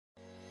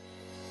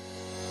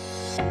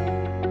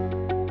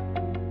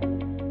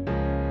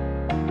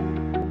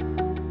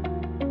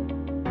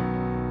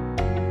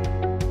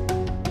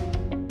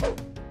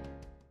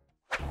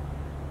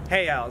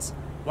Hey Owls,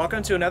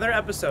 welcome to another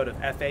episode of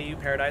FAU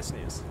Paradise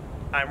News.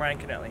 I'm Ryan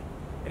Kennelly,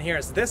 and here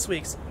is this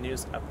week's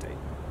news update.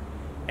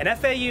 In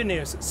FAU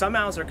news, some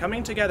owls are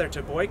coming together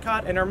to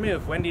boycott and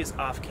remove Wendy's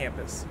off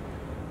campus.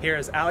 Here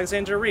is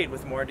Alexandra Reed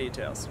with more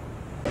details.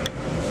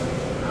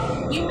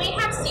 You may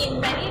have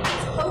seen many of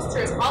these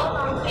posters all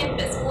around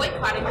campus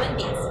boycotting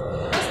Wendy's.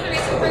 What's the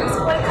reason for this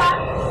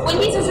boycott?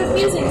 Wendy's is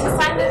refusing to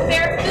sign the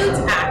Fair Foods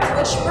Act,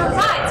 which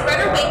provides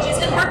better wages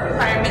and work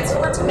environments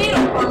for tomato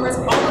farmers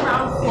all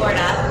around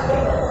Florida.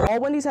 All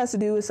Wendy's has to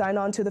do is sign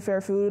on to the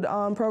Fair Food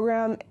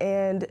program,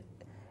 and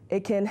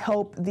it can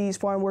help these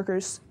farm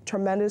workers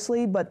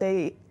tremendously, but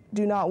they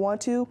do not want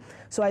to.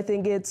 So I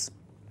think it's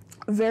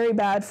very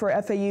bad for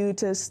FAU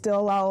to still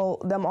allow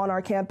them on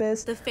our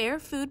campus. The Fair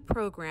Food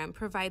program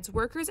provides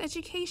workers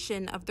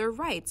education of their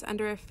rights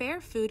under a Fair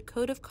Food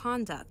Code of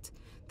Conduct.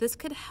 This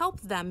could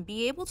help them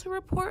be able to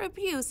report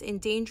abuse and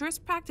dangerous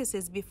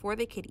practices before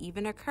they could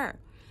even occur.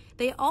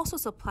 They also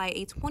supply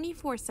a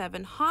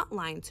 24/7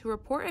 hotline to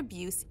report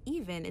abuse,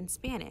 even in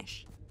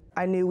Spanish.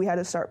 I knew we had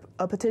to start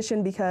a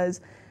petition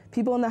because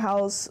people in the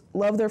house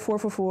love their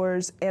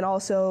 444s and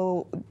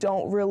also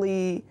don't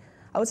really,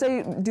 I would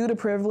say due to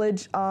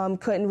privilege,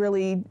 couldn't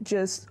really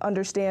just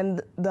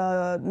understand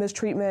the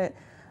mistreatment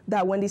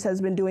that Wendy's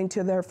has been doing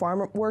to their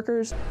farm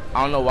workers.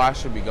 I don't know why it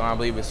should be gone. I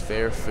believe it's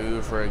fair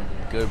food for a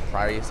good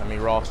price. I mean,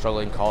 we're all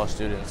struggling college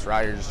students,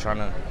 right? You're just trying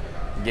to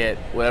get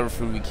whatever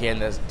food we can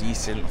that's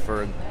decent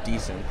for a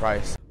decent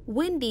price.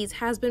 Wendy's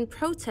has been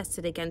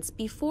protested against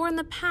before in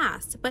the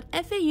past, but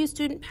FAU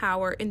Student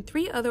Power and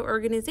 3 other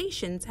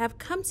organizations have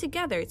come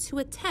together to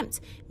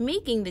attempt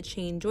making the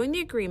chain join the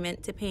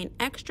agreement to pay an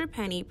extra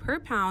penny per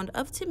pound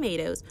of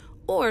tomatoes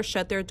or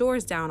shut their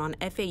doors down on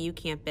FAU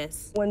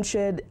campus. One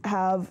should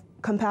have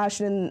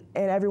compassion,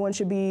 and everyone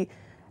should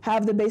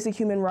have the basic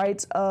human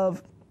rights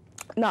of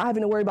not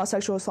having to worry about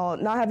sexual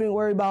assault, not having to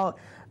worry about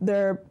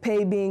their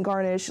pay being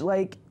garnished.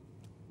 Like,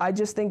 I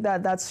just think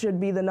that should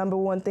be the number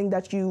one thing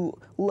that you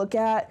look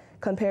at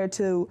compared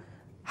to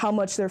how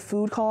much their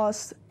food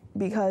costs,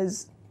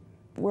 because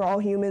we're all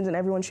humans and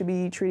everyone should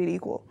be treated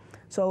equal.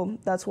 So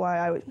that's why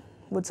I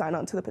would sign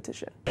on to the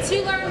petition.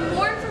 To learn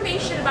more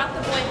information about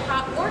the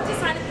boycott or to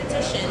sign a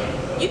petition,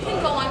 you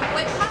can go on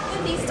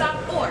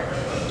boycottwendys.org.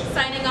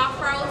 Signing off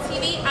for OWL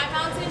TV, I'm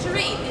Alexandra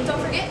Reed, and don't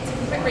forget to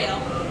keep it real.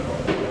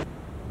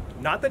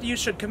 Not that you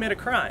should commit a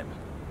crime,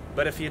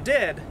 but if you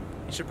did,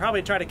 you should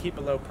probably try to keep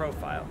a low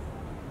profile.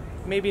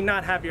 Maybe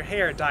not have your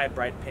hair dyed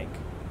bright pink.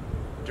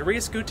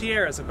 Darius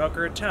Gutierrez of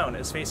Boca Raton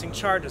is facing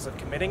charges of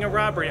committing a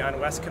robbery on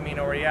West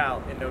Camino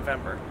Real in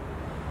November.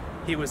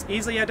 He was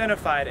easily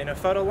identified in a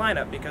photo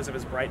lineup because of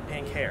his bright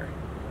pink hair.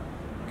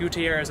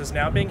 Gutierrez is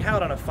now being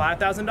held on a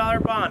 $5,000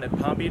 bond at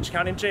Palm Beach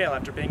County Jail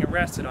after being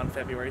arrested on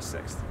February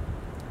 6th.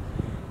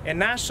 In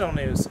national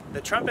news,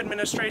 the Trump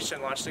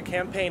administration launched a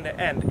campaign to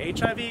end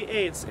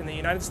HIV/AIDS in the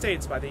United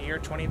States by the year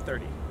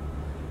 2030.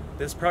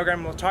 This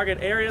program will target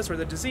areas where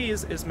the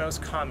disease is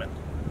most common.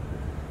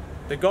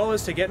 The goal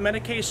is to get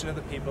medication to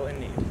the people in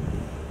need.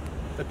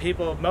 The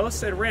people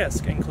most at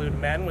risk include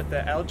men with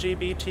the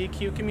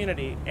LGBTQ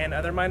community and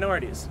other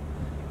minorities,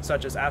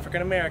 such as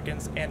African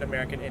Americans and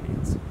American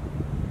Indians.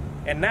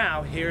 And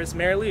now, here's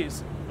Mary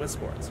Louise with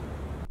sports.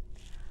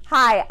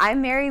 Hi,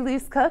 I'm Mary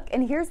Louise Cook,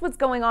 and here's what's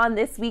going on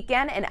this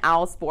weekend in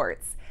Owl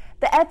Sports.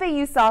 The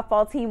FAU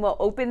softball team will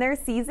open their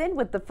season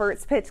with the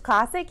First Pitch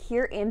Classic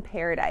here in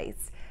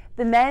Paradise.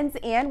 The men's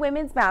and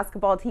women's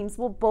basketball teams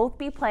will both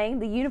be playing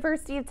the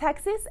University of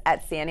Texas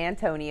at San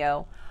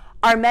Antonio.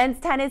 Our men's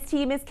tennis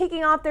team is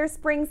kicking off their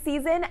spring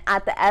season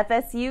at the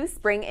FSU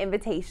Spring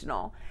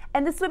Invitational.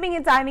 And the swimming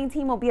and diving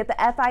team will be at the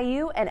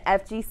FIU and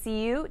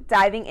FGCU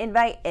Diving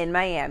Invite in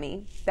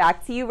Miami.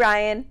 Back to you,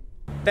 Ryan.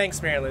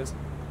 Thanks, Mary Louise.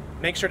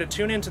 Make sure to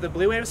tune in to the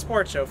Blue Wave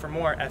Sports Show for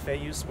more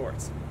FAU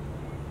sports.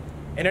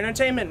 In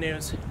entertainment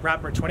news,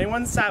 rapper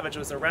 21 Savage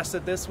was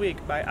arrested this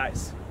week by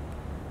ICE.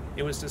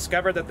 It was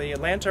discovered that the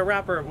Atlanta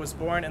rapper was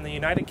born in the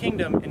United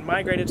Kingdom and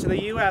migrated to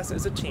the U.S.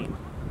 as a teen.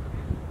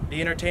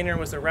 The entertainer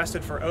was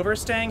arrested for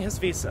overstaying his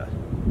visa.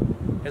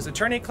 His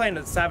attorney claimed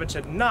that Savage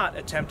had not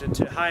attempted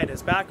to hide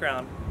his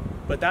background,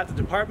 but that the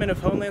Department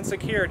of Homeland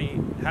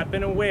Security had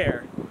been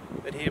aware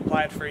that he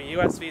applied for a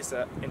U.S.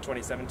 visa in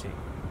 2017.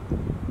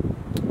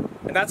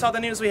 And that's all the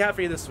news we have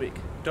for you this week.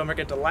 Don't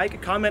forget to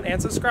like, comment,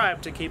 and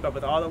subscribe to keep up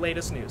with all the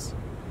latest news.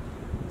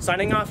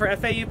 Signing off for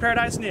FAU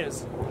Paradise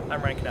News,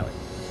 I'm Ryan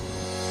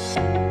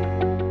Kennelly.